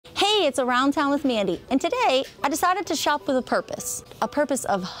it's Around Town with Mandy, and today I decided to shop with a purpose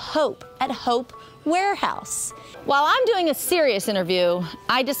of hope at Hope Warehouse. While I'm doing a serious interview,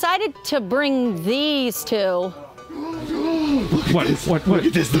 I decided to bring these two. What? Look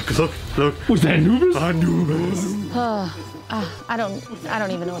at this, look. Was that Anubis? Anubis. I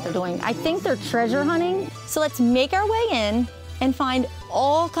don't even know what they're doing. I think they're treasure hunting. So let's make our way in and find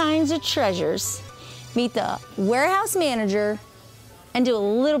all kinds of treasures, meet the warehouse manager, and do a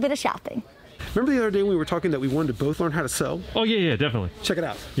little bit of shopping. Remember the other day when we were talking that we wanted to both learn how to sew? Oh, yeah, definitely. Check it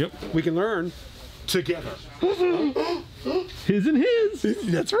out. Yep. We can learn together. His and his.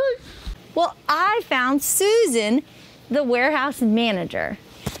 That's right. Well, I found Susan, the warehouse manager.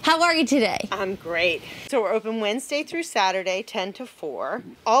 How are you today? I'm great. So we're open Wednesday through Saturday, 10 to 4.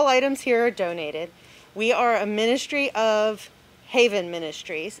 All items here are donated. We are a ministry of Haven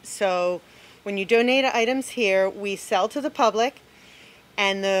Ministries. So when you donate items here, we sell to the public,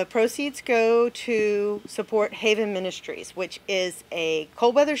 and the proceeds go to support Haven Ministries, which is a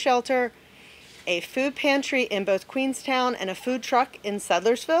cold weather shelter, a food pantry in both Queenstown, and a food truck in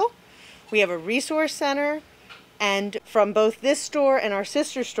Settlersville. We have a resource center, and from both this store and our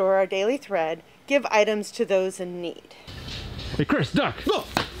sister store, our Daily Thread, give items to those in need. Hey, Chris, duck.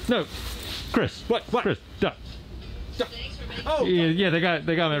 No, Chris. What? Chris, duck. Oh, yeah, they got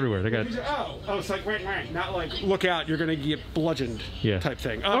them everywhere. oh, it's like right, not like look out, you're gonna get bludgeoned, type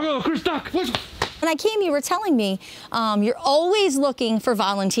thing. Oh, Chris, duck. When I came, you were telling me you're always looking for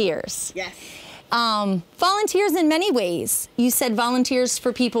volunteers. Yes. Volunteers in many ways. You said volunteers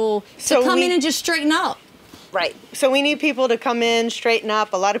for people to come in and just straighten up. Right. So we need people to come in, straighten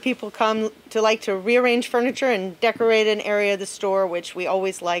up. A lot of people come to like to rearrange furniture and decorate an area of the store, which we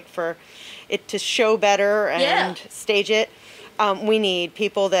always like for it to show better and stage it. We need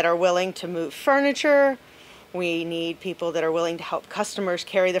people that are willing to move furniture. We need people that are willing to help customers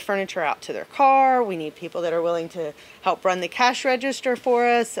carry the furniture out to their car. We need people that are willing to help run the cash register for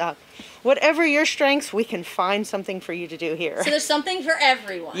us. Whatever your strengths, we can find something for you to do here. So there's something for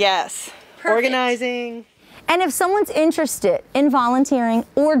everyone. Yes. Perfect. Organizing. And if someone's interested in volunteering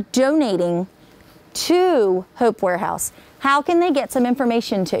or donating to Hope Warehouse, how can they get some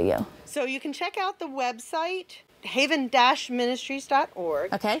information to you? So you can check out the website,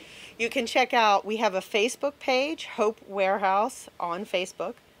 haven-ministries.org. Okay. You can check out, we have a Facebook page, Hope Warehouse on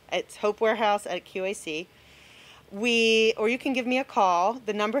Facebook. It's Hope Warehouse at QAC. Or you can give me a call.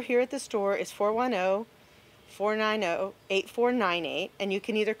 The number here at the store is 410-490-8498, and you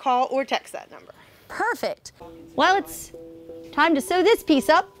can either call or text that number. Perfect. Well, it's time to sew this piece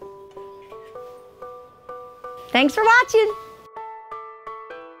up. Thanks for watching.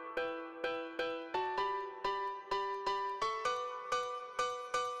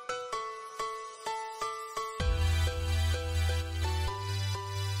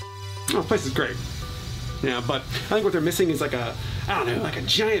 Oh, the place is great. Yeah, but I think what they're missing is like a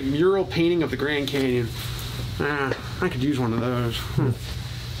giant mural painting of the Grand Canyon. I could use one of those.